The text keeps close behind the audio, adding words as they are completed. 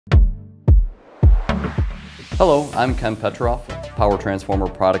Hello, I'm Ken Petroff, Power Transformer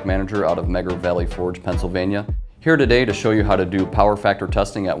Product Manager out of Megger Valley Forge, Pennsylvania. Here today to show you how to do power factor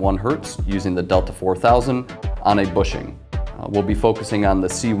testing at 1 Hertz using the DELTA4000 on a bushing. We'll be focusing on the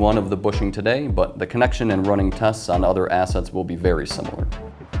C1 of the bushing today, but the connection and running tests on other assets will be very similar.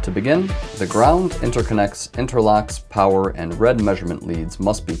 To begin, the ground, interconnects, interlocks, power, and red measurement leads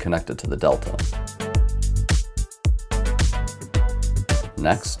must be connected to the Delta.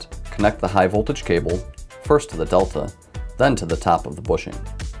 Next, connect the high voltage cable, first to the Delta, then to the top of the bushing.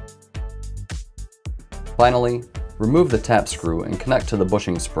 Finally, remove the tap screw and connect to the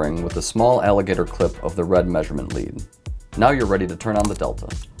bushing spring with the small alligator clip of the red measurement lead. Now you're ready to turn on the Delta.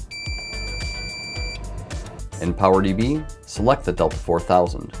 In PowerDB, select the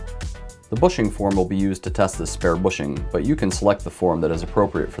DELTA4000. The bushing form will be used to test this spare bushing, but you can select the form that is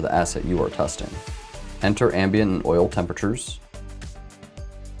appropriate for the asset you are testing. Enter ambient and oil temperatures.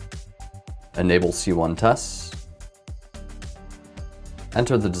 Enable C1 tests.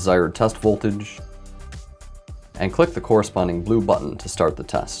 Enter the desired test voltage, and click the corresponding blue button to start the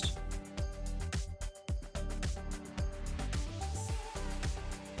test.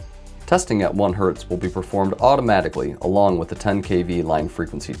 Testing at 1 Hertz will be performed automatically along with the 10 kV line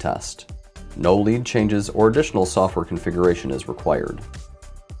frequency test. No lead changes or additional software configuration is required.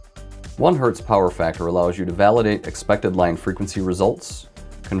 1 Hertz power factor allows you to validate expected line frequency results,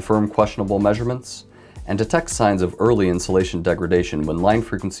 confirm questionable measurements, and detect signs of early insulation degradation when line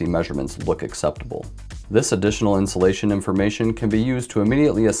frequency measurements look acceptable. This additional insulation information can be used to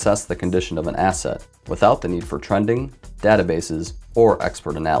immediately assess the condition of an asset without the need for trending, databases, or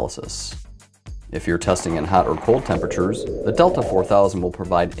expert analysis. If you're testing in hot or cold temperatures, the DELTA4000 will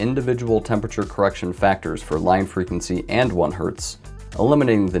provide individual temperature correction factors for line frequency and 1 Hertz,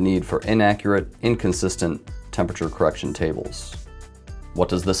 eliminating the need for inaccurate, inconsistent temperature correction tables. What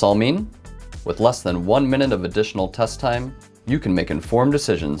does this all mean? With less than 1 minute of additional test time, you can make informed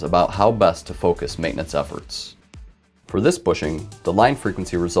decisions about how best to focus maintenance efforts. For this bushing, the line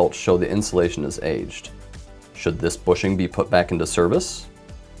frequency results show the insulation is aged. Should this bushing be put back into service?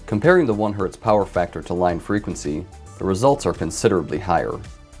 Comparing the 1 Hertz power factor to line frequency, the results are considerably higher.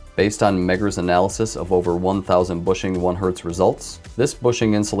 Based on Megger's analysis of over 1,000 bushing 1 Hertz results, this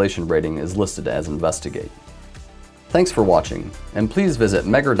bushing insulation rating is listed as Investigate. Thanks for watching, and please visit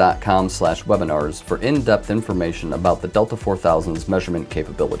megger.com/webinars for in-depth information about the DELTA4000's measurement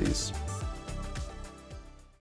capabilities.